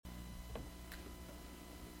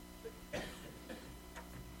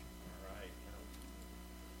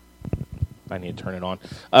I need to turn it on.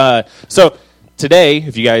 So today,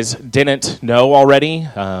 if you guys didn't know already,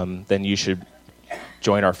 then you should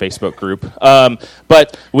join our Facebook group.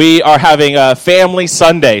 But we are having a Family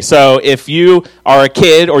Sunday. So if you are a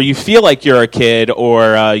kid, or you feel like you're a kid,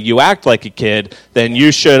 or you act like a kid, then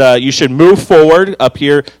you should move forward up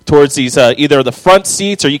here towards these either the front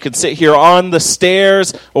seats, or you can sit here on the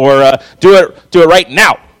stairs, or do it right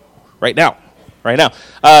now.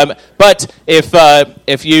 But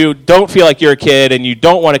if you don't feel like you're a kid and you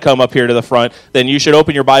don't want to come up here to the front, then you should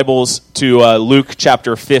open your Bibles to Luke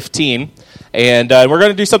chapter 15. And we're going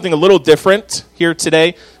to do something a little different here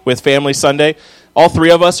today with Family Sunday. All three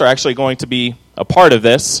of us are actually going to be a part of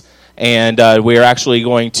this, and we are actually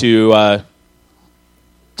going to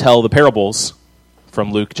tell the parables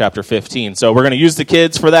from Luke chapter 15. So we're going to use the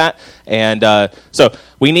kids for that, and so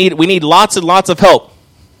we need lots and lots of help.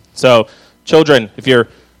 So children, if you're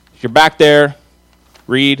back there,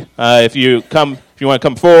 read. If you want to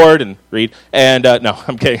come forward and read. And no,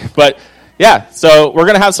 I'm kidding, but. Yeah, so we're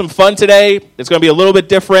going to have some fun today. It's going to be a little bit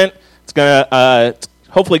different. It's going to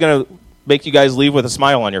hopefully going to make you guys leave with a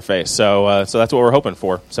smile on your face. So that's what we're hoping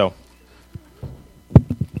for. So,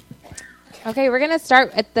 okay, we're going to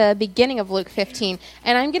start at the beginning of Luke 15,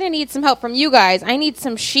 and I'm going to need some help from you guys. I need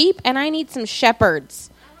some sheep, and I need some shepherds.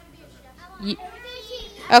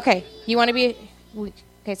 Okay, you want to be?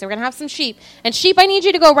 Okay, so we're going to have some sheep. And sheep, I need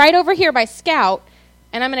you to go right over here by Scout,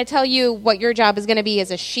 and I'm going to tell you what your job is going to be as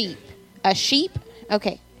a sheep. A sheep?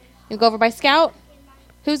 Okay. You go over by Scout.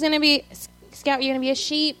 Who's going to be... Scout, you going to be a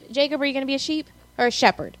sheep? Jacob, are you going to be a sheep? Or a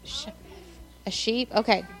shepherd? A sheep?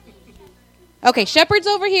 Okay. Okay, shepherds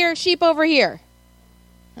over here, sheep over here.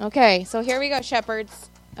 Okay, so here we go,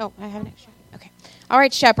 shepherds. Oh, I have an extra. Okay. All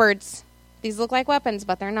right, shepherds. These look like weapons,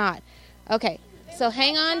 but they're not. Okay, so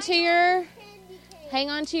hang on to your...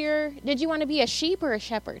 Did you want to be a sheep or a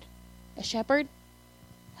shepherd? A shepherd?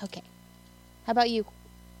 Okay. How about you?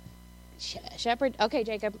 Shepherd? Okay,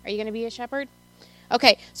 Jacob, are you going to be a shepherd?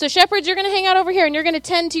 Okay, so shepherds, you're going to hang out over here, and you're going to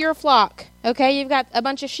tend to your flock. Okay, you've got a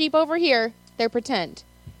bunch of sheep over here. They're pretend.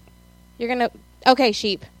 You're going to... Okay,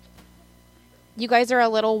 sheep. You guys are a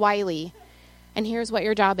little wily, and here's what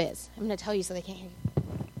your job is. I'm going to tell you so they can't hear you.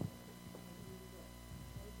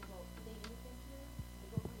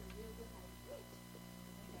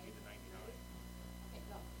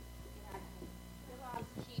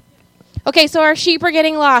 Okay, so our sheep are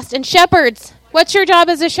getting lost. And shepherds, what's your job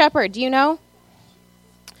as a shepherd? Do you know?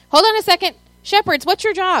 Hold on a second. Shepherds, what's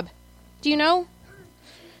your job? Do you know?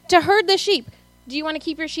 To herd the sheep. Do you want to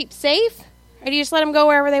keep your sheep safe? Or do you just let them go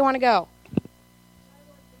wherever they want to go?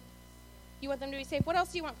 You want them to be safe. What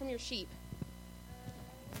else do you want from your sheep?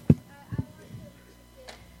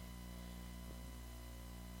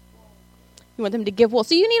 You want them to give wool.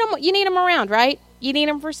 So you need them around, right? You need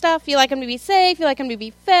them for stuff. You like them to be safe. You like them to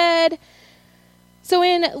be fed. So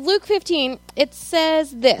in Luke 15, it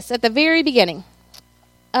says this at the very beginning.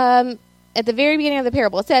 At the very beginning of the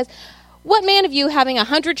parable, it says, "What man of you having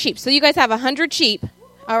 100 sheep?" So you guys have 100 sheep,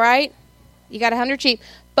 all right? You got 100 sheep,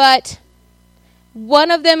 but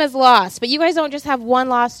one of them is lost. But you guys don't just have one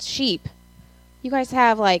lost sheep. You guys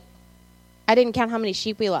have I didn't count how many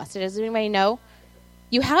sheep we lost. Does anybody know?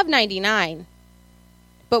 You have 99.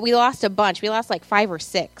 But we lost a bunch. We lost 5 or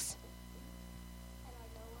 6.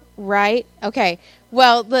 Right? Okay.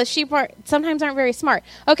 Well, the sheep sometimes aren't very smart.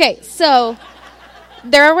 Okay, so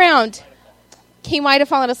they're around. He might have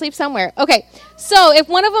fallen asleep somewhere. Okay, so if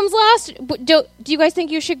one of them's lost, do you guys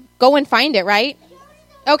think you should go and find it, right?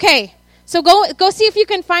 Okay, so go see if you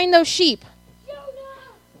can find those sheep.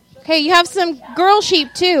 Okay, you have some girl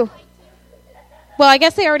sheep too. Well, I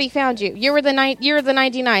guess they already found you. You're the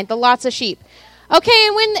 99, the lots of sheep. Okay,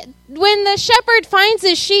 and when the shepherd finds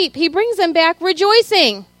his sheep, he brings them back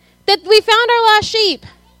rejoicing that we found our lost sheep.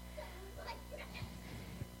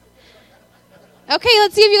 Okay,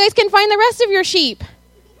 let's see if you guys can find the rest of your sheep.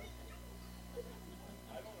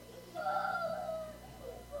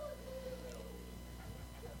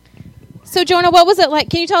 So, Jonah, what was it like?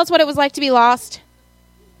 Can you tell us what it was like to be lost?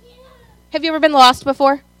 Have you ever been lost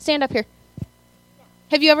before? Stand up here.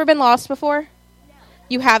 Have you ever been lost before?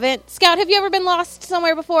 You haven't? Scout, have you ever been lost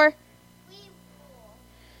somewhere before?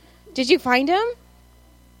 Did you find him?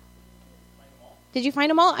 Did you find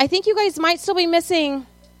them all? I think you guys might still be missing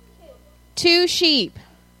 2 sheep.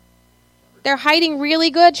 They're hiding really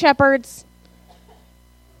good, shepherds.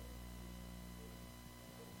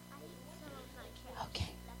 Okay.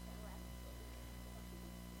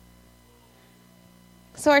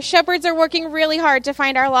 So our shepherds are working really hard to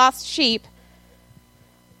find our lost sheep.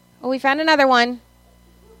 Oh, we found another one.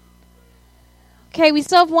 Okay, we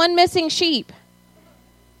still have 1 missing sheep.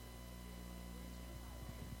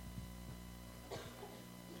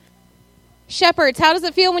 Shepherds, how does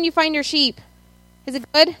it feel when you find your sheep? Is it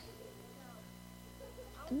good?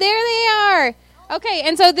 There they are. Okay,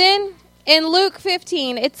 and so then in Luke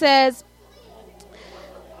 15, it says,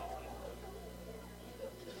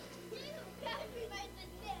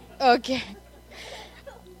 okay.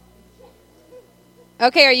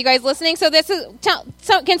 Okay, are you guys listening? So this is,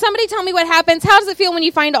 can somebody tell me what happens? How does it feel when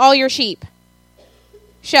you find all your sheep?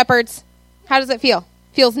 Shepherds, how does it feel?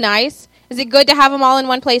 Feels nice? Is it good to have them all in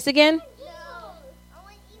one place again?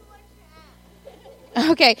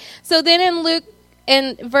 Okay, so then in Luke,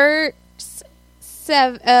 in verse 6,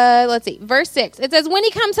 it says, when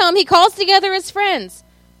he comes home, he calls together his friends.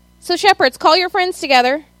 So shepherds, call your friends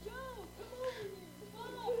together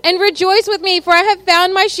and rejoice with me, for I have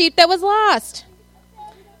found my sheep that was lost.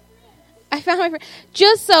 I found my friend.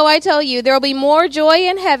 Just so I tell you, there will be more joy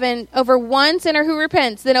in heaven over one sinner who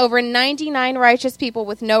repents than over 99 righteous people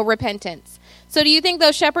with no repentance. So do you think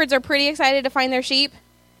those shepherds are pretty excited to find their sheep?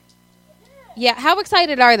 Yeah, how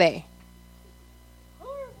excited are they?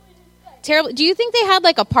 Terrible. Do you think they had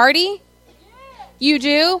like a party? You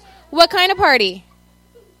do? What kind of party?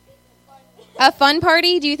 A fun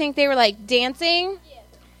party? Do you think they were like dancing?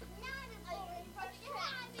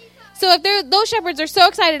 So if those shepherds are so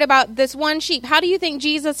excited about this one sheep, how do you think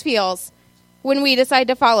Jesus feels when we decide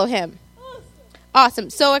to follow him? Awesome.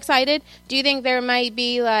 So excited. Do you think there might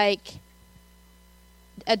be like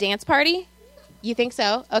a dance party? You think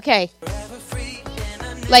so? Okay.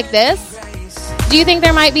 Like this? Do you think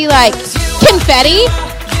there might be like confetti?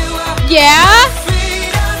 Yeah?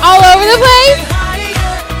 All over the place?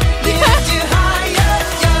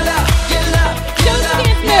 Show us the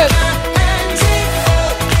dance move.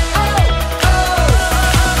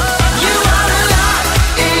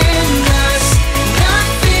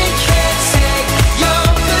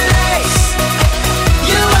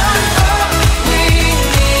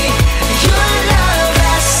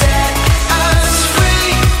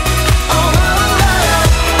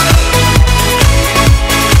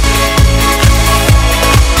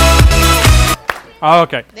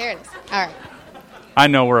 Okay. There it is. All right. I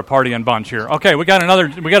know we're a partying bunch here. Okay, we got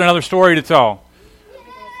another story to tell.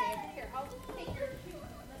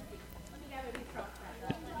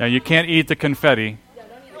 Yeah, you can't eat the confetti.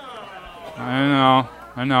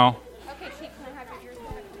 I know.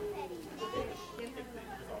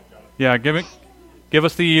 Yeah, give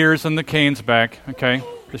us the ears and the canes back, okay?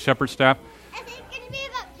 The shepherd staff. I think it's going to be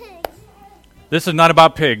about pigs. This is not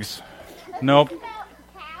about pigs. Nope. It's about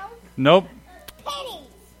cows. Nope. Pennies.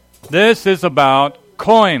 This is about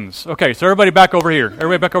coins. Okay, so everybody back over here.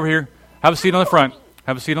 Everybody back over here. Have a seat on the front.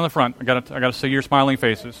 Have a seat on the front. I gotta see your smiling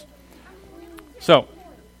faces. So,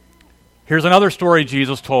 here's another story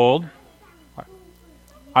Jesus told.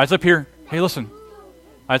 Eyes up here. Hey, listen.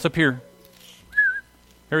 Eyes up here.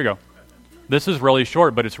 Here we go. This is really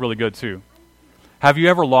short, but it's really good too. Have you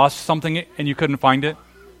ever lost something and you couldn't find it?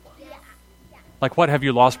 Like what have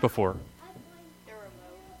you lost before?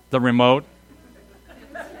 The remote.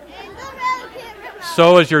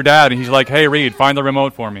 So is your dad, and he's like, "Hey, Reed, find the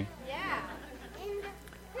remote for me."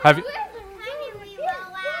 Have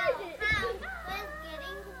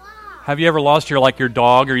you ever lost your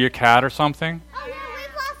dog or your cat or something? Oh, no,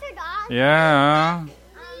 we've lost our dog. Yeah. Our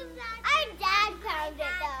dad found it,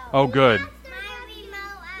 though. Oh, good.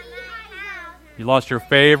 You lost your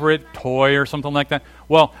favorite toy or something like that.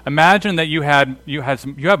 Well, imagine that you have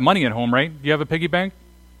money at home, right? Do you have a piggy bank?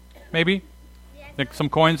 Maybe? Like some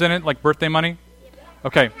coins in it, like birthday money?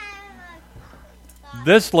 Okay.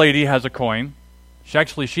 This lady has a coin.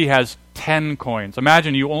 She has 10 coins.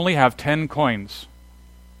 Imagine you only have 10 coins.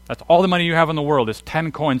 That's all the money you have in the world is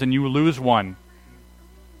 10 coins, and you lose one.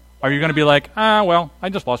 Are you going to be like, well, I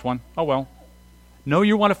just lost one. Oh, well. No,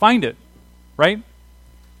 you want to find it, right?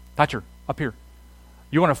 Thatcher, up here.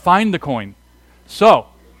 You want to find the coin. So,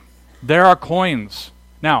 there are coins.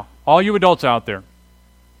 Now, all you adults out there,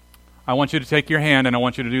 I want you to take your hand, and I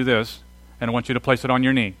want you to do this, and I want you to place it on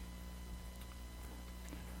your knee.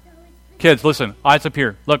 Kids, listen, eyes up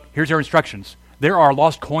here. Look, here's your instructions. There are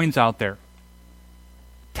lost coins out there.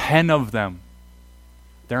 10 of them.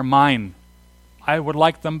 They're mine. I would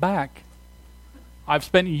like them back. I've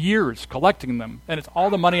spent years collecting them, and it's all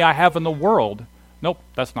the money I have in the world. Nope,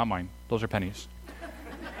 that's not mine. Those are pennies.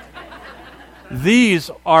 These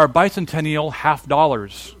are bicentennial half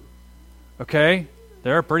dollars. Okay?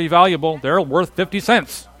 They're pretty valuable. They're worth 50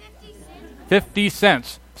 cents. 50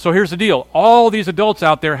 cents. So here's the deal. All these adults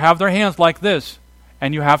out there have their hands like this,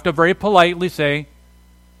 and you have to very politely say,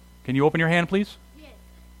 "Can you open your hand, please?" Yes.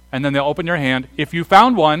 And then they'll open your hand. If you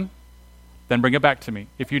found one, then bring it back to me.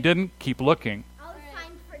 If you didn't, keep looking. I'll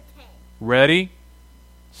find for 10. Ready,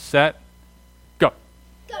 set,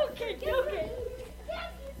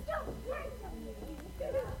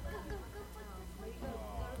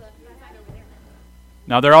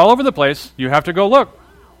 Now they're all over the place. You have to go look.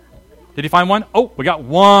 Did you find one? Oh, we got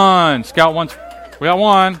one. Scout wants. We got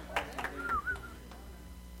one.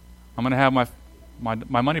 I'm going to have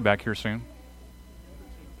my money back here soon.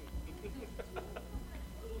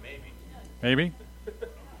 Maybe.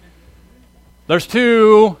 There's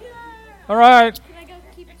two. All right. Can I go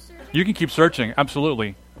keep searching? You can keep searching.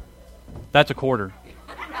 Absolutely. That's a quarter.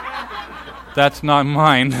 That's not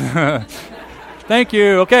mine. Thank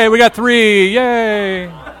you. Okay, we got 3. Yay.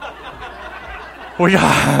 We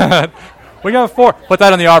got 4. Put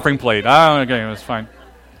that on the offering plate. Okay, that's fine.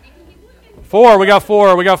 4. We got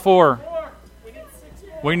 4. We got 4.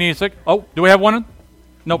 We need 6. Oh, do we have one?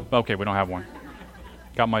 Nope. Okay, we don't have one.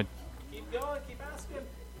 Got my. Keep going. Keep asking.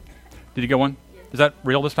 Did you get one? Is that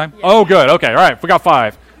real this time? Oh, good. Okay, all right. We got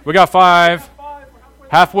 5. We got 5.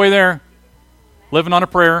 Halfway there. Living on a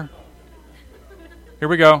prayer. Here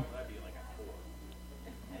we go.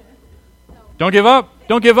 Don't give up.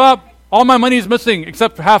 Don't give up. All my money is missing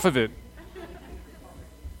except for half of it.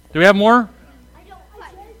 Do we have more?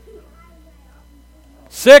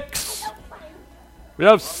 6. We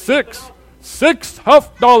have 6.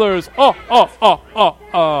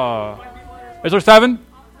 $6.50. Is there 7?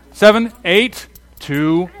 7, 8.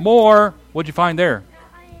 2 more. What'd you find there?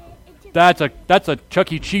 That's a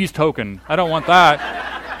Chuck E. Cheese token. I don't want that.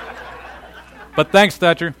 But thanks,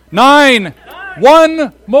 Thatcher. 9.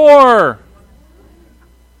 1 more.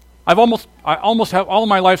 I almost have all of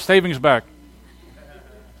my life savings back.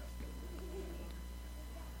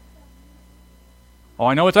 Oh,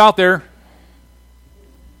 I know it's out there.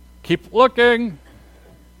 Keep looking.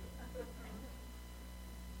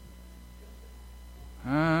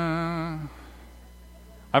 I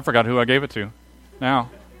forgot who I gave it to.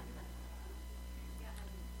 Now.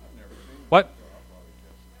 What?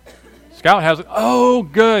 Scout has it. Oh,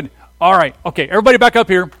 good. All right. Okay, everybody back up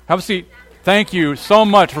here. Have a seat. Thank you so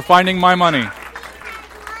much for finding my money.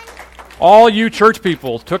 All you church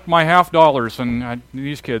people took my $50 and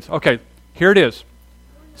these kids. Okay, here it is.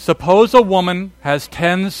 Suppose a woman has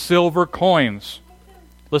 10 silver coins.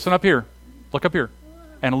 Listen up here. Look up here.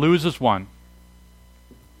 And loses one.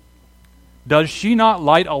 Does she not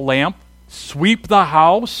light a lamp, sweep the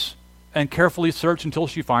house, and carefully search until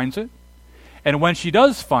she finds it? And when she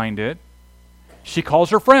does find it, she calls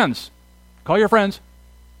her friends. Call your friends.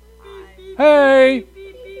 Hey,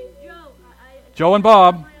 Joe and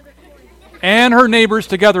Bob, and her neighbors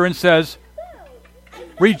together and says,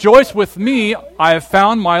 rejoice with me, I have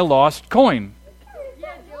found my lost coin.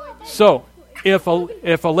 So, if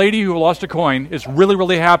a lady who lost a coin is really,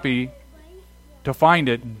 really happy to find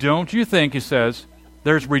it, don't you think, he says,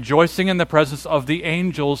 there's rejoicing in the presence of the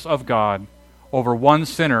angels of God over one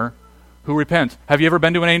sinner who repents. Have you ever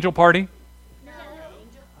been to an angel party? No.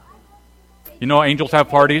 You know angels have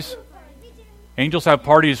parties? Angels have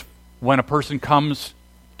parties when a person comes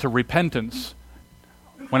to repentance.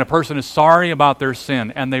 When a person is sorry about their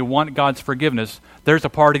sin and they want God's forgiveness, there's a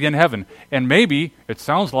party in heaven. And maybe it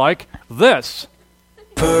sounds like this.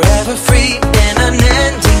 Forever free in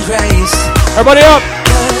unending grace. Everybody up!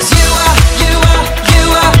 'Cause you are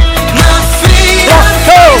my freedom. Let's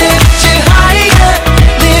go! Lift you higher,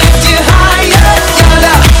 lift you higher.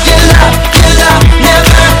 Your love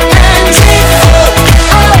never ending.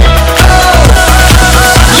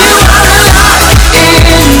 You are alive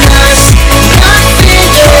in us. Nothing can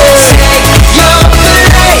take your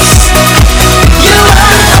place. You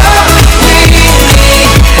are all we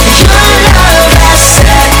need. Your love has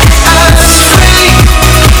set us free.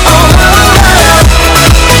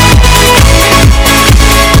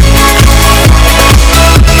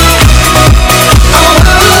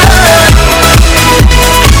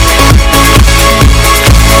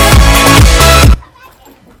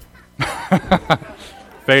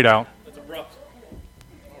 Fade out.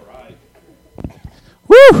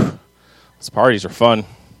 Woo! These parties are fun.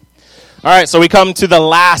 All right, so we come to the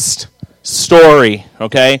last story,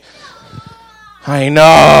 okay? I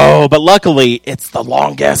know, but luckily it's the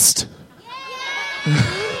longest.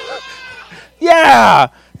 Yeah.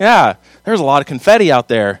 There's a lot of confetti out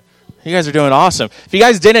there. You guys are doing awesome. If you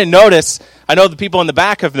guys didn't notice, I know the people in the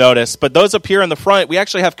back have noticed, but those up here in the front, we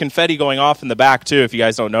actually have confetti going off in the back too, if you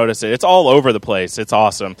guys don't notice it. It's all over the place. It's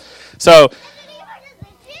awesome. So,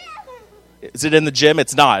 is it in the gym?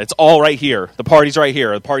 It's not. It's all right here. The party's right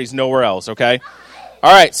here. The party's nowhere else, okay?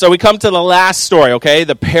 All right, so we come to the last story, okay?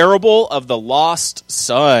 The parable of the lost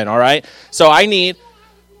son, all right? So I need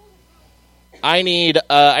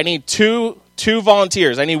two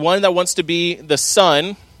volunteers. I need one that wants to be the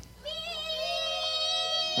son.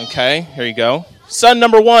 Okay, here you go. Son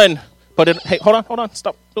number 1. Hey, hold on,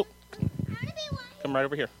 stop. Oh. Come right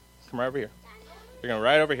over here. You're going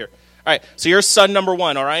right over here. All right, so you're son number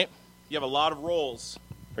 1, all right? You have a lot of roles.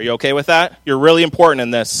 Are you okay with that? You're really important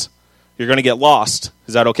in this. You're going to get lost.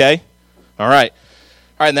 Is that okay? All right.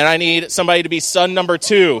 All right, and then I need somebody to be son number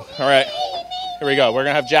 2. All right. Here we go. We're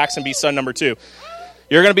going to have Jackson be son number 2.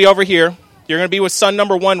 You're going to be over here. You're going to be with son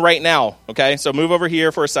number 1 right now, okay? So move over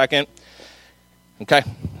here for a second. Okay.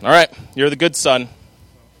 All right. You're the good son.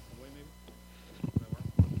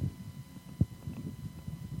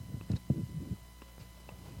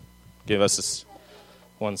 Give us this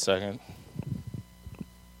 1 second.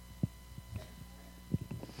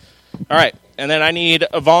 All right. And then I need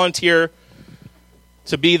a volunteer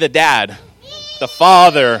to be the dad, the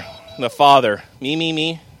father,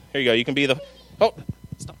 Me. Here you go. You can be the... Oh,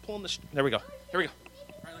 stop pulling the... There we go. Here we go.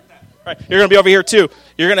 All right, like that. All right. You're going to be over here, too.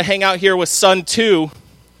 You're going to hang out here with son 2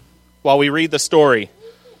 while we read the story.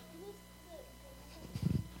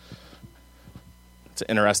 It's an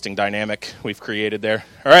interesting dynamic we've created there.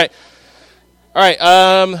 All right. All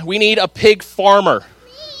right. We need a pig farmer.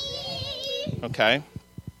 Okay.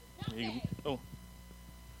 Oh.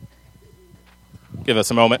 Give us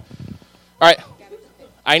a moment. All right.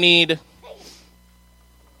 I need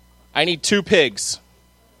 2 pigs.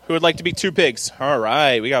 Who would like to be 2 pigs? All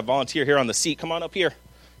right. We got a volunteer here on the seat. Come on up here.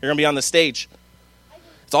 You're going to be on the stage.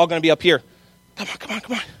 It's all going to be up here. Come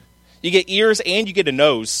on. You get ears and you get a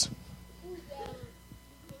nose.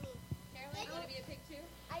 Caroline, you want to be a pig too?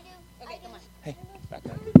 I do. Okay, come on. Hey, back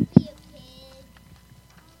up. Be a pig.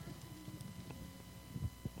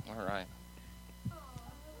 All right.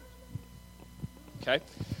 Okay.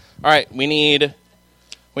 All right. We need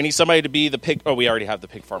somebody to be the pig. Oh, we already have the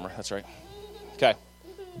pig farmer. That's right. Okay.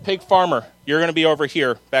 Pig farmer, you're going to be over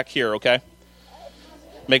here, back here, okay?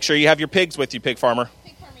 Make sure you have your pigs with you, pig farmer.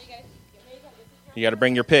 Pig farmer, you guys. You got to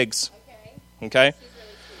bring your pigs, Okay. okay?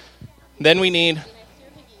 Then we need...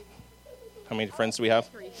 How many friends do we have?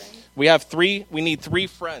 3 friends. We have 3. We need 3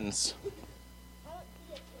 friends.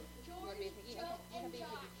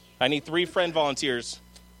 I need 3 friend volunteers.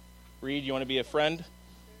 Reed, you want to be a friend?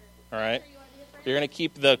 All right. You're going to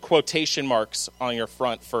keep the quotation marks on your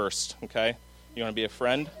front first, okay? You want to be a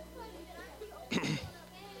friend?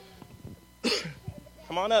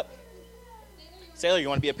 Come on up. Sailor, you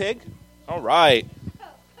want to be a pig? All right.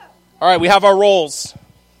 All right, we have our roles.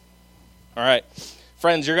 All right.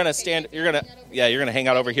 Friends, you're going to stand, you're going to hang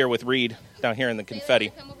out over here with Reed down here in the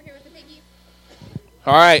confetti. Come over here with the piggies.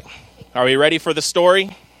 All right. Are we ready for the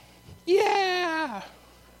story? Yeah.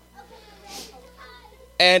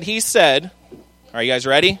 And he said, are you guys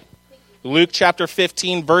ready? Luke chapter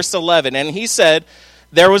 15, verse 11. And he said,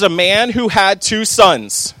 there was a man who had 2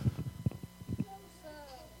 sons.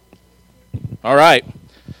 All right.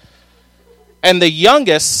 And the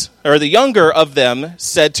younger of them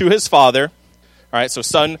said to his father, all right, so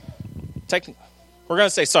we're going to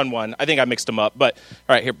say son 1. I think I mixed them up. But,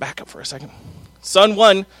 all right, here, back up for a second. Son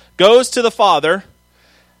 1 goes to the father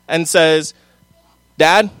and says,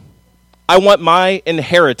 Dad, I want my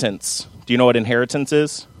inheritance. Do you know what inheritance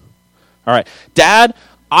is? All right. Dad,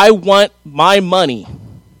 I want my money.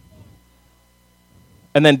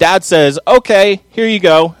 And then Dad says, okay, here you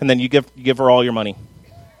go. And then you give her all your money.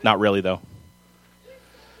 Not really, though.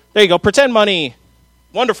 There you go. Pretend money.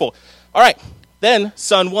 Wonderful. All right. Then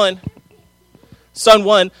son 1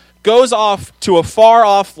 goes off to a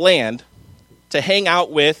far-off land to hang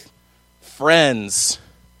out with friends.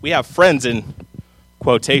 We have friends in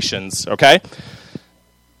quotations, okay?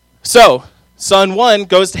 So, son 1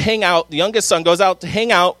 goes to hang out, the youngest son goes out to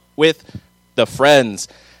hang out with the friends.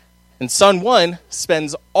 And son 1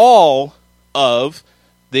 spends all of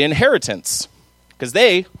the inheritance because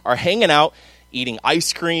they are hanging out, eating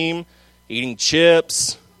ice cream, eating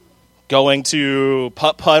chips, going to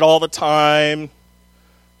putt-putt all the time.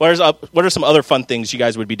 What are some other fun things you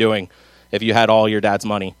guys would be doing if you had all your dad's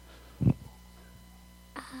money?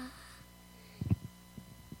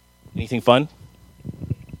 Anything fun?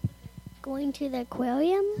 Going to the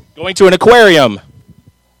aquarium? Going to an aquarium.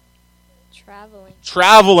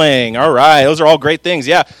 Traveling. All right. Those are all great things.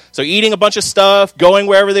 Yeah. So eating a bunch of stuff, going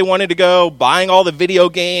wherever they wanted to go, buying all the video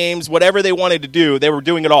games, whatever they wanted to do, they were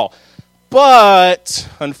doing it all. But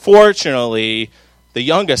unfortunately, the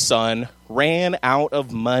youngest son ran out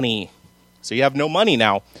of money. So you have no money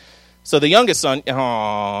now. So the youngest son,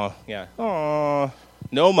 no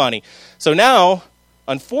money. So now,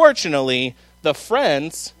 unfortunately, the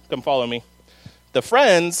friends, come follow me. The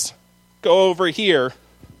friends go over here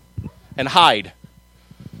and hide.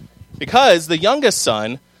 Because the youngest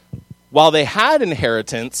son, while they had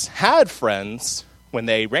inheritance, had friends, when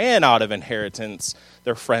they ran out of inheritance,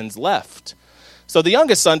 their friends left. So the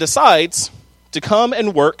youngest son decides to come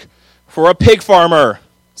and work for a pig farmer.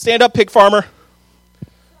 Stand up, pig farmer.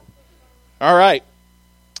 All right.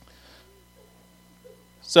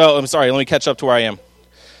 So, I'm sorry, let me catch up to where I am.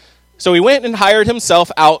 So he went and hired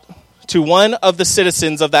himself out to one of the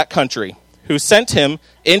citizens of that country, who sent him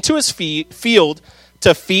into his field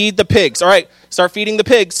to feed the pigs. All right, start feeding the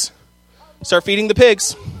pigs. Start feeding the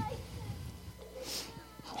pigs.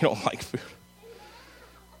 You don't like food.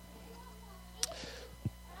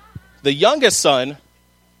 The youngest son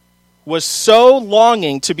was so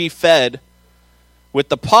longing to be fed with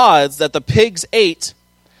the pods that the pigs ate,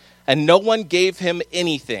 and no one gave him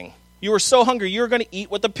anything. You were so hungry, you were going to eat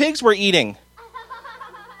what the pigs were eating.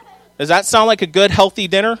 Does that sound like a good, healthy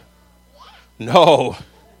dinner? No.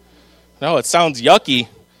 No, it sounds yucky.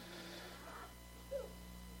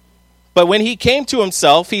 But when he came to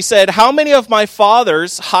himself, he said, "How many of my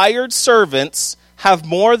father's hired servants have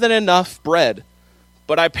more than enough bread?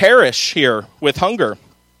 But I perish here with hunger.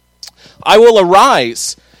 I will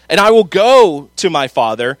arise, and I will go to my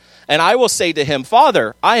father, and I will say to him,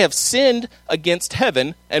 'Father, I have sinned against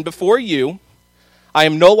heaven and before you. I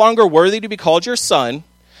am no longer worthy to be called your son.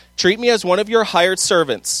 Treat me as one of your hired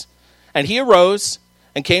servants.' And he arose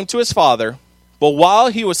and came to his father. But while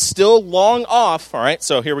he was still long off," all right,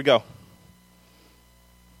 so here we go.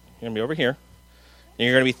 You're going to be over here. And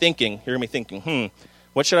you're going to be thinking,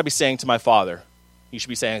 what should I be saying to my father? You should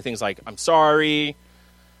be saying things like, "I'm sorry.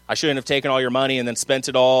 I shouldn't have taken all your money and then spent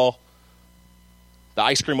it all. The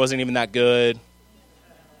ice cream wasn't even that good.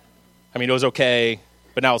 I mean, it was okay,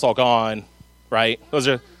 but now it's all gone," right?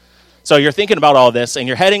 So you're thinking about all this, and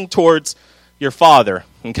you're heading towards your father,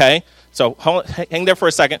 okay? So hang there for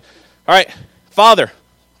a second. All right, father,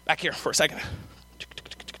 back here for a second.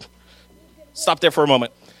 Stop there for a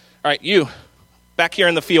moment. All right, you, back here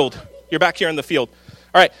in the field. You're back here in the field.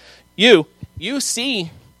 All right, you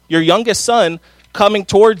see your youngest son coming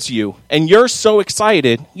towards you, and you're so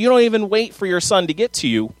excited, you don't even wait for your son to get to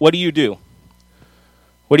you. What do you do?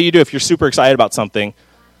 What do you do if you're super excited about something?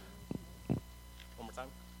 One more time.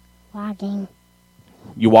 Walking.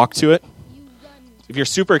 You walk to it? If you're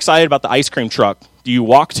super excited about the ice cream truck, do you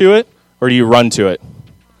walk to it or do you run to it?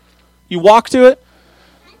 You walk to it?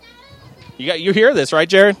 You hear this, right,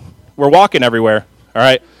 Jared? We're walking everywhere. All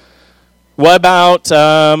right. What about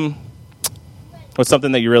what's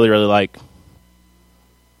something that you really, really like?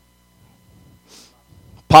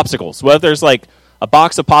 Popsicles. What if there's like a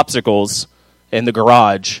box of popsicles in the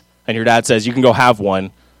garage and your dad says you can go have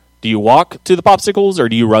one? Do you walk to the popsicles or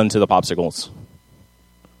do you run to the popsicles?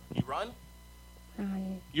 You run?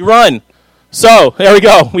 You run. So, there we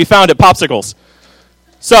go. We found it, popsicles.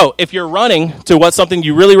 So, if you're running to what's something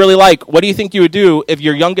you really, really like, what do you think you would do if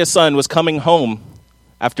your youngest son was coming home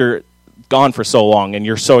after gone for so long and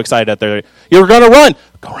you're so excited that you're going to run?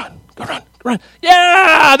 Go run, go run, go run.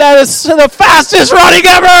 Yeah, that is the fastest running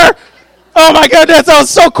ever. Oh my goodness, that was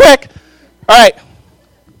so quick. All right.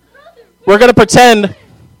 We're going to pretend.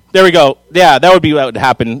 There we go. Yeah, that would be what would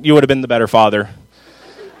happen. You would have been the better father.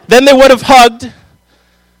 Then they would have hugged,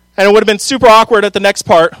 and it would have been super awkward at the next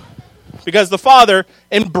part because the father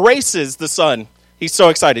embraces the son. He's so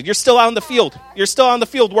excited. You're still out in the field. You're still out in the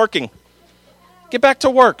field working. Get back to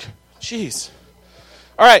work. Jeez.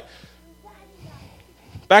 All right.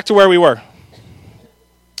 Back to where we were.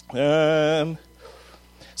 So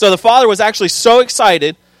the father was actually so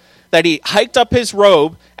excited that he hiked up his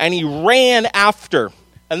robe and he ran after.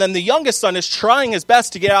 And then the youngest son is trying his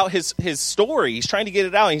best to get out his story. He's trying to get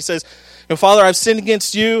it out. And he says, "Father, I've sinned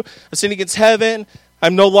against you. I've sinned against heaven.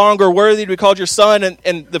 I'm no longer worthy to be called your son."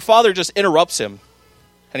 And the father just interrupts him.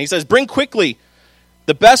 And he says, "Bring quickly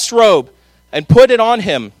the best robe and put it on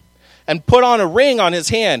him. And put on a ring on his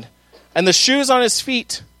hand and the shoes on his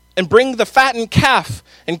feet. And bring the fattened calf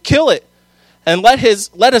and kill it. And let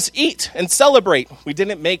us eat and celebrate." We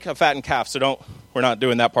didn't make a fattened calf, so we're not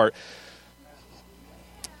doing that part.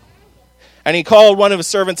 And he called one of his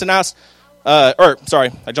servants and asked, I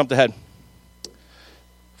jumped ahead.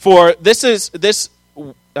 "For this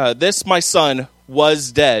my son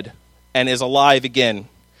was dead and is alive again.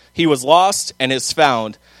 He was lost and is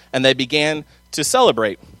found." And they began to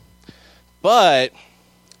celebrate. But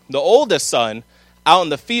the oldest son out in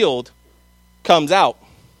the field comes out.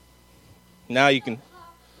 Now you can.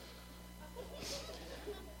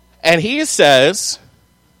 And he says,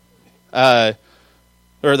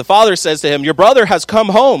 or the father says to him, "Your brother has come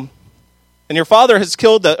home, and your father has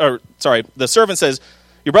killed the servant says,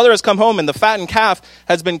 "Your brother has come home, and the fattened calf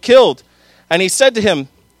has been killed." And he said to him,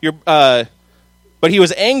 but he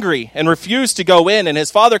was angry and refused to go in, and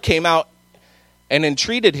his father came out and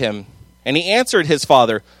entreated him. And he answered his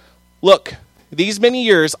father, "Look, These many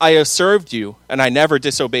years I have served you, and I never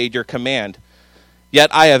disobeyed your command. Yet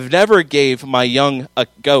I have never gave my young a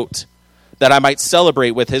goat, that I might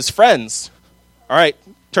celebrate with his friends. All right,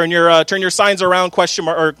 turn your signs around, question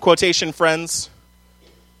mark or quotation, friends.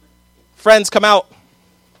 Friends, come out.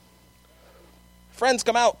 Friends,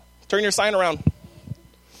 come out. Turn your sign around.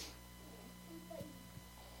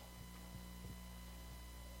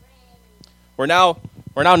 We're now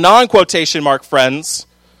non-quotation mark friends.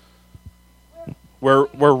 We're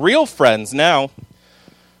real friends now.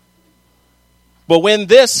 But when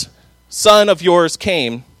this son of yours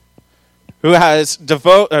came, who has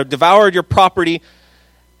devoured your property,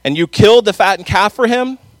 and you killed the fattened calf for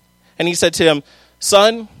him, and he said to him,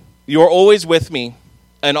 Son, you are always with me,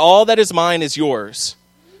 and all that is mine is yours.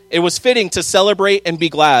 It was fitting to celebrate and be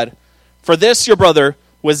glad. For this your brother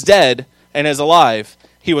was dead and is alive.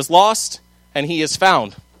 He was lost and he is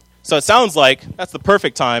found. So it sounds like that's the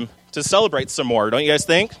perfect time to celebrate some more, don't you guys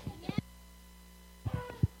think?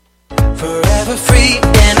 Forever free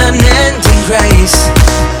in unending grace.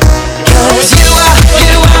 'Cause you are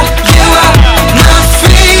my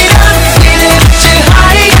freedom. We lift you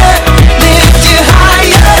higher,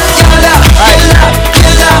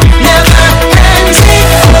 Your love never ending.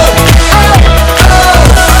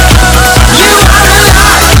 You are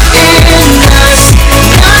alive in us.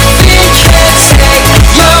 Nothing can take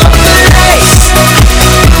your place.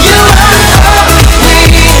 You are all we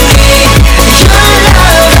need. Your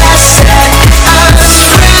love has set us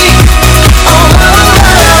free.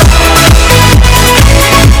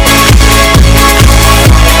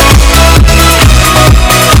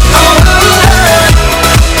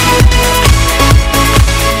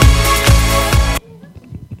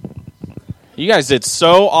 You guys did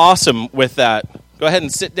so awesome with that. Go ahead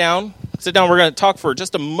and sit down. Sit down. We're going to talk for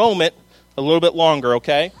just a moment, a little bit longer,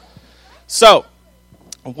 okay? So,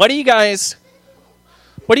 what do you guys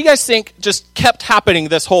think just kept happening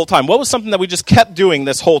this whole time? What was something that we just kept doing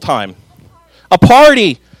this whole time? A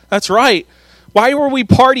party. That's right. Why were we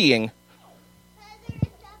partying?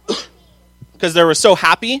 Because they were so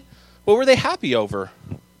happy? What were they happy over?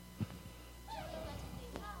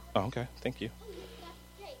 Oh, okay. Thank you.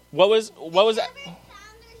 What was that?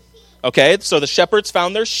 Okay, so the shepherds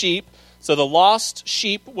found their sheep. So the lost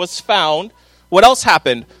sheep was found. What else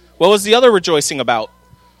happened? What was the other rejoicing about?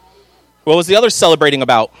 What was the other celebrating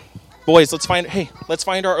about? Boys, let's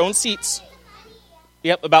find our own seats.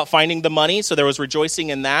 Yep, about finding the money. So there was rejoicing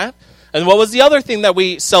in that. And what was the other thing that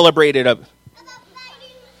we celebrated?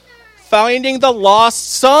 Finding the lost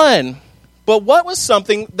son. But what was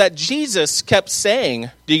something that Jesus kept saying?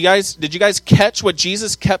 Did you guys catch what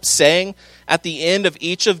Jesus kept saying at the end of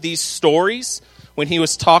each of these stories when he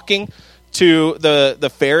was talking to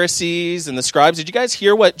the Pharisees and the scribes? Did you guys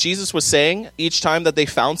hear what Jesus was saying each time that they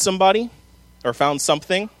found somebody or found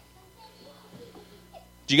something?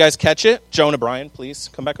 Did you guys catch it? Jonah, Brian, please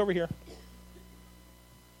come back over here.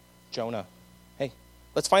 Jonah, hey,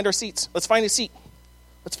 let's find our seats. Let's find a seat.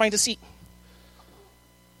 Let's find a seat.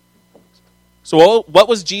 So what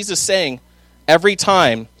was Jesus saying every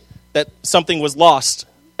time that something was lost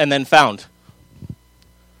and then found?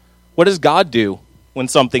 What does God do when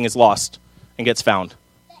something is lost and gets found?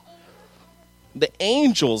 The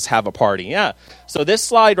angels have a party, yeah. So this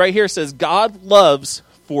slide right here says God loves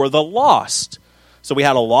for the lost. So we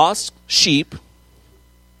had a lost sheep.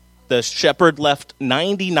 The shepherd left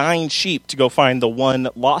 99 sheep to go find the one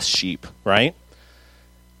lost sheep, right?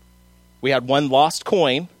 We had one lost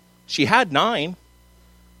coin. She had 9,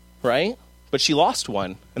 right? But she lost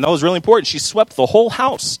one. And that was really important. She swept the whole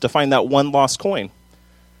house to find that one lost coin.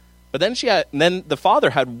 But then then the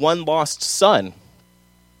father had one lost son.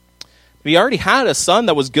 He already had a son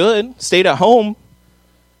that was good, stayed at home,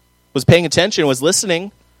 was paying attention, was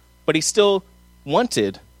listening, but he still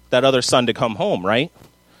wanted that other son to come home, right?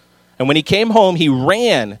 And when he came home, he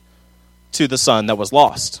ran to the son that was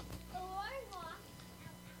lost.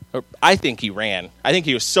 I think he ran. I think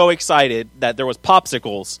he was so excited that there was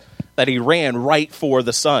popsicles that he ran right for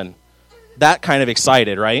the son. That kind of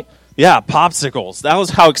excited, right? Yeah, popsicles. That was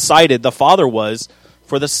how excited the father was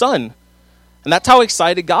for the son. And that's how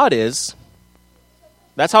excited God is.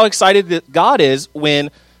 That's how excited God is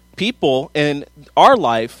when people in our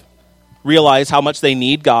life realize how much they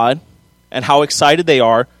need God and how excited they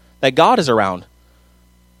are that God is around.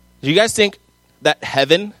 Do you guys think that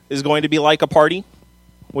heaven is going to be like a party?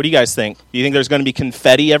 What do you guys think? Do you think there's going to be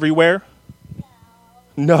confetti everywhere?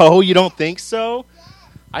 No, you don't think so?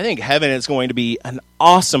 I think heaven is going to be an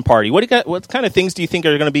awesome party. What kind of things do you think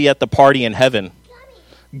are going to be at the party in heaven?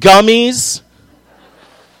 Gummies?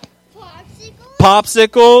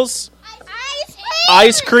 Popsicles?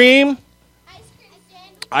 Ice cream?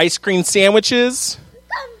 Ice cream sandwiches.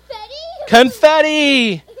 Confetti.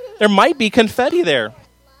 Confetti. There might be confetti there.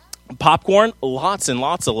 Popcorn. Lots and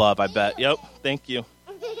lots of love, I bet. Yep. Thank you.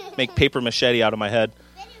 Make paper machete out of my head.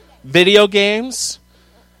 Video games.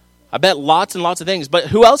 I bet lots and lots of things. But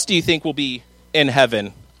who else do you think will be in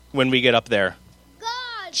heaven when we get up there?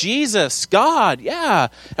 God. Jesus, God, yeah.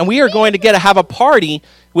 And we are going to get to have a party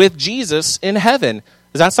with Jesus in heaven.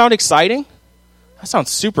 Does that sound exciting? That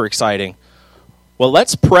sounds super exciting. Well,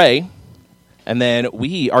 let's pray, and then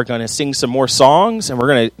we are going to sing some more songs, and we're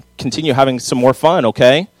going to continue having some more fun,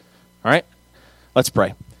 okay? All right? Let's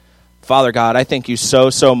pray. Father God, I thank you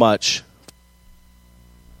so, so much.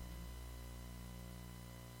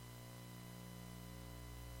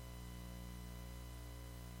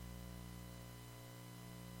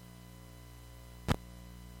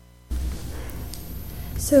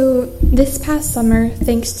 So this past summer,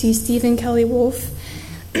 thanks to Stephen Kelly Wolf,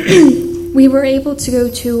 we were able to go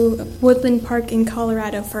to Woodland Park in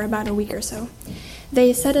Colorado for about a week or so.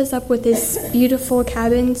 They set us up with this beautiful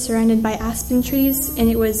cabin surrounded by aspen trees, and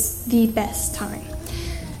it was the best time.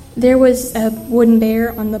 There was a wooden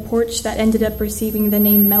bear on the porch that ended up receiving the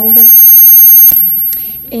name Melvin,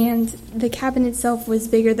 and the cabin itself was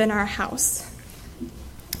bigger than our house.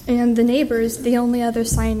 And the neighbors, the only other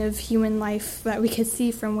sign of human life that we could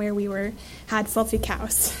see from where we were, had fluffy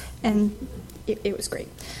cows, and it was great.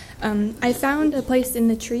 I found a place in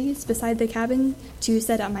the trees beside the cabin to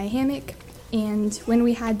set up my hammock, and when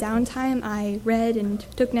we had downtime, I read and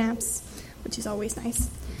took naps, which is always nice.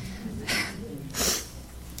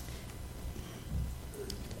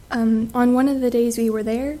 On one of the days we were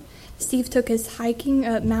there, Steve took us hiking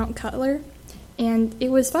up Mount Cutler, and it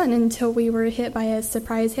was fun until we were hit by a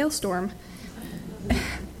surprise hailstorm.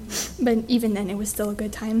 But even then, it was still a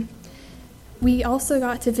good time. We also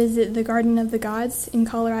got to visit the Garden of the Gods in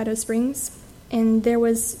Colorado Springs, and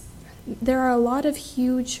there are a lot of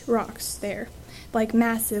huge rocks there, like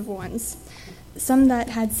massive ones, some that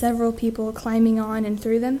had several people climbing on and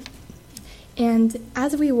through them. And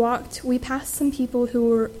as we walked, we passed some people who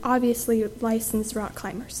were obviously licensed rock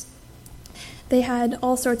climbers. They had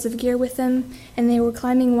all sorts of gear with them, and they were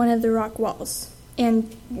climbing one of the rock walls.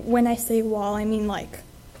 And when I say wall, I mean like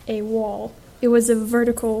a wall. It was a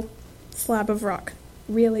vertical slab of rock,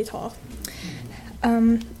 really tall.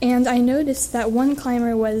 And I noticed that one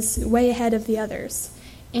climber was way ahead of the others.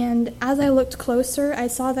 And as I looked closer, I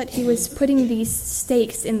saw that he was putting these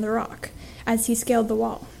stakes in the rock as he scaled the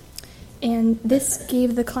wall. And this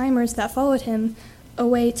gave the climbers that followed him a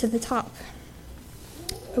way to the top,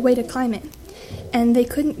 a way to climb it. And they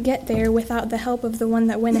couldn't get there without the help of the one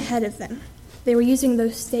that went ahead of them. They were using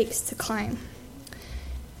those stakes to climb.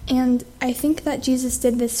 And I think that Jesus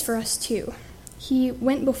did this for us too. He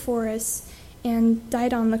went before us and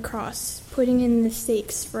died on the cross, putting in the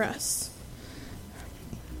stakes for us.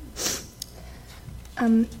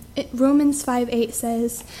 Romans 5:8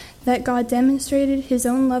 says that God demonstrated his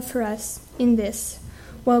own love for us in this: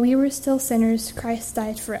 while we were still sinners, Christ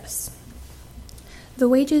died for us. The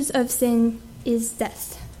wages of sin is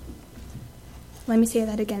death. Let me say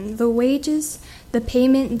that again. The wages, the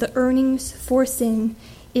payment, the earnings for sin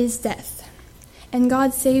is death. And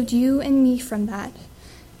God saved you and me from that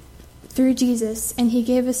through Jesus, and he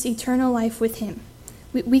gave us eternal life with him.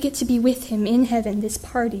 We get to be with him in heaven, this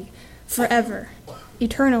party, forever,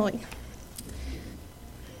 eternally.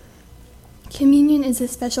 Communion is a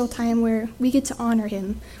special time where we get to honor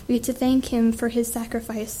him. We get to thank him for his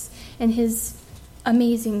sacrifice and his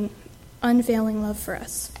amazing, unfailing love for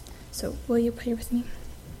us. So, will you pray with me?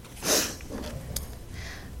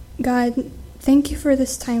 God, thank you for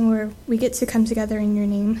this time where we get to come together in your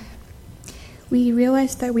name. We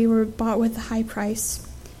realize that we were bought with a high price,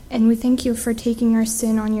 and we thank you for taking our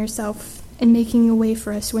sin on yourself and making a way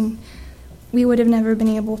for us when we would have never been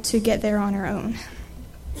able to get there on our own.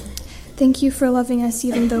 Thank you for loving us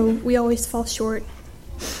even though we always fall short.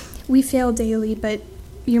 We fail daily, but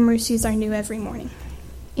your mercies are new every morning.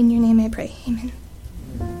 In your name I pray. Amen.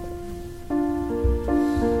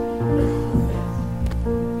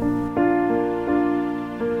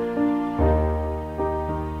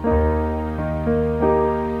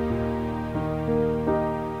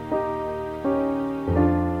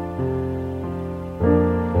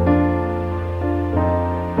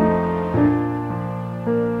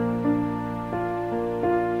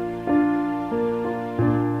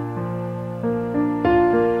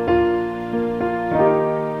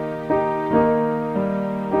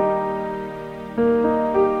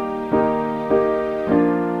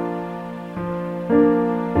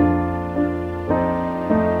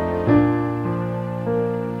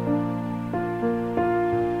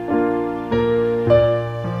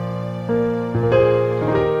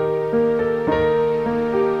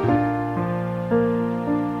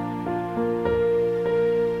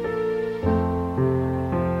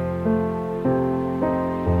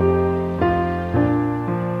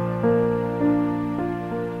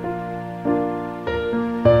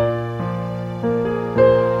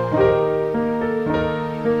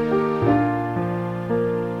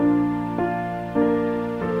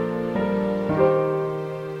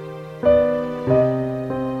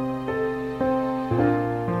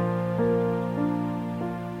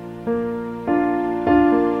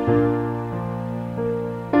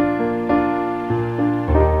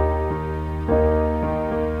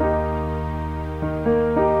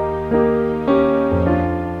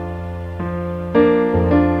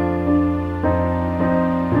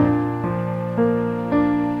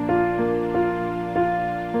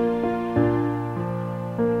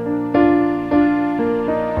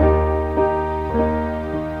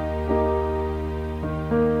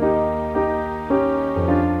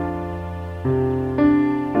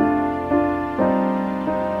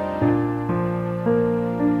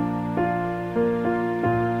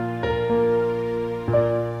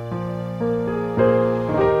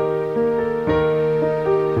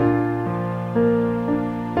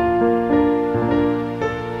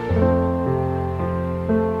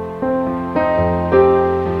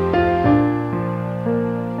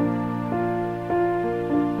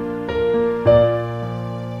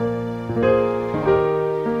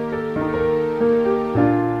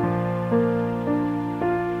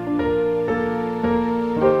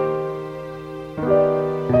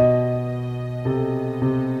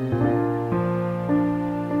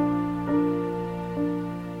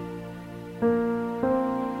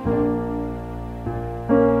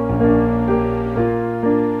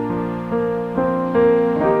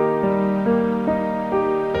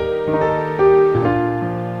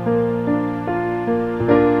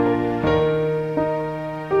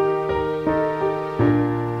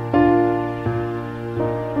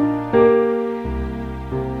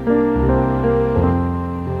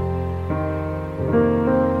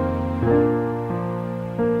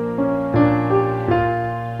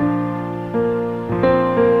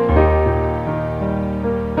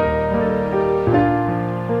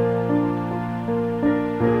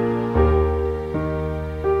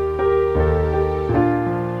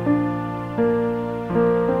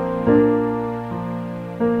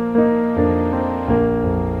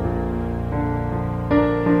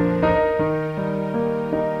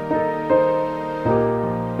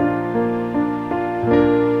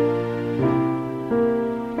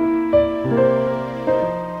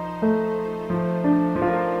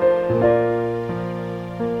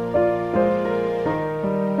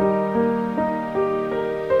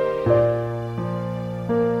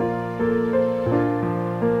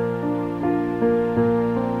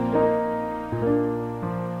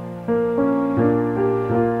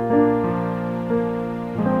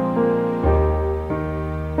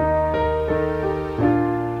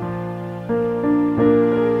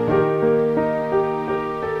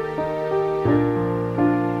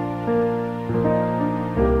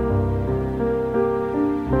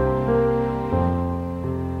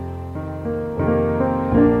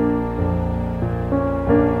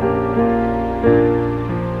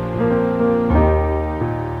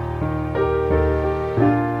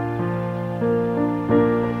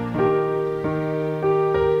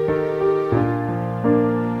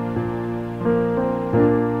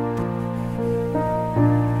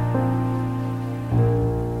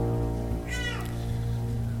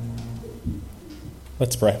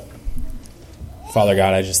 Let's pray. Father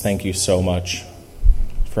God, I just thank you so much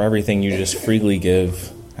for everything you just freely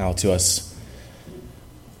give out to us.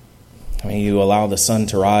 I mean, you allow the sun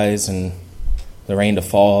to rise and the rain to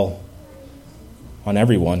fall on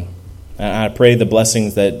everyone. And I pray the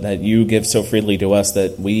blessings that you give so freely to us,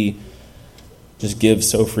 that we just give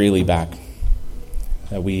so freely back.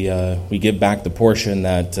 That we give back the portion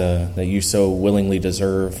that you so willingly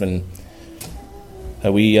deserve, and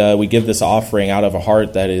that we give this offering out of a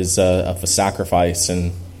heart that is of a sacrifice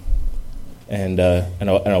and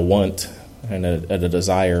a want and a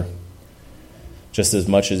desire, just as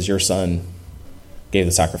much as your Son gave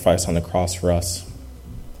the sacrifice on the cross for us.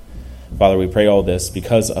 Father, we pray all this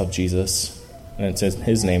because of Jesus, and it's in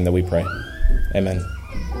his name that we pray. Amen.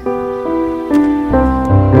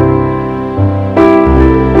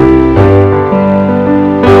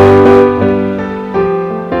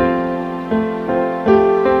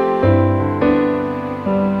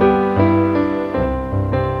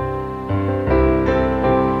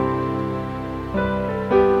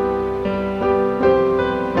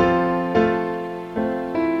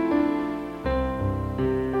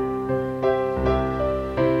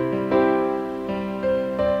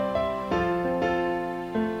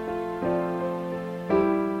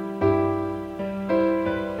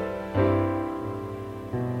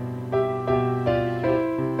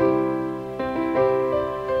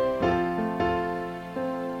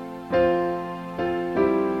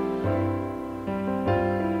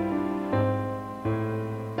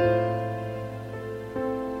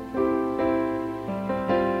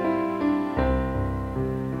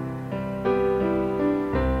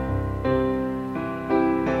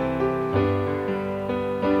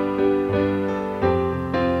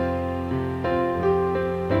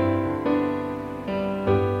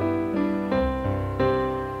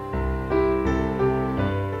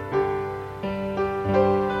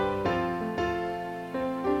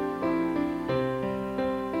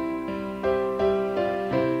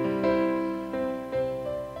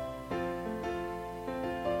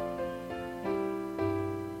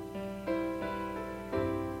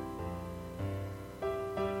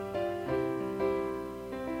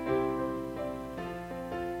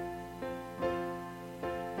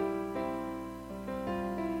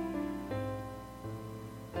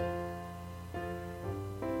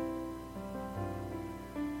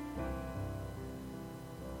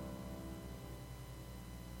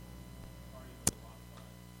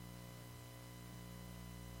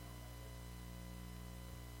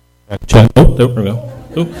 Oh, there we go.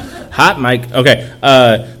 Oh, hot mic. Okay.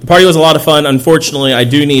 The party was a lot of fun. Unfortunately, I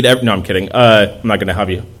do need... No, I'm kidding. I'm not going to have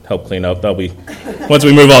you help clean up. That'll be... Once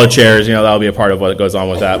we move all the chairs, that'll be a part of what goes on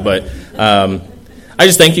with that. But I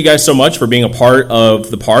just thank you guys so much for being a part of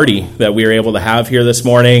the party that we were able to have here this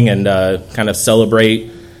morning, and kind of celebrate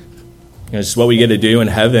just what we get to do in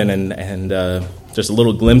heaven, and just a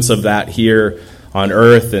little glimpse of that here on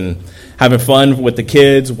earth. And having fun with the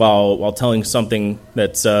kids while telling something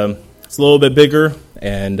that's it's a little bit bigger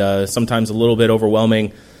and sometimes a little bit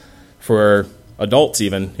overwhelming for adults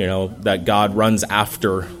even, that God runs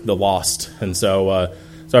after the lost. And so I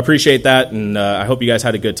appreciate that, and I hope you guys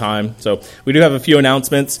had a good time. So we do have a few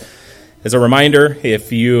announcements. As a reminder,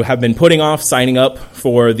 if you have been putting off signing up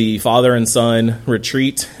for the Father and Son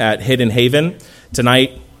retreat at Hidden Haven,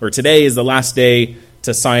 today is the last day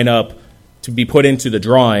to sign up to be put into the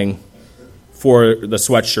drawing for the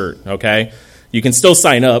sweatshirt, okay? You can still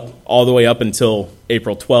sign up all the way up until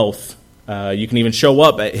April 12th. You can even show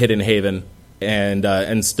up at Hidden Haven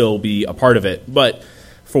and still be a part of it. But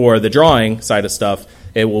for the drawing side of stuff,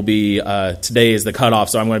 it will be today is the cutoff,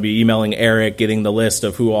 so I'm going to be emailing Eric, getting the list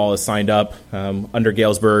of who all is signed up under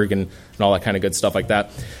Galesburg and all that kind of good stuff like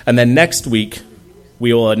that. And then next week,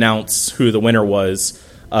 we will announce who the winner was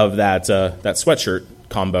of that sweatshirt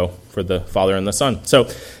combo for the Father and the Son. So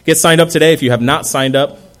get signed up today if you have not signed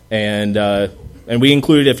up, and we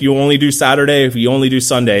include if you only do Saturday, if you only do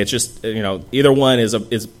Sunday. It's just either one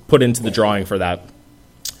is put into the drawing for that.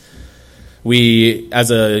 We, as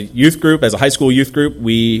a youth group, as a high school youth group,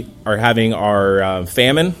 we are having our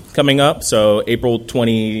famine coming up. So April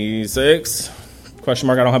 26th, ? I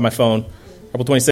don't have my phone. April 26th.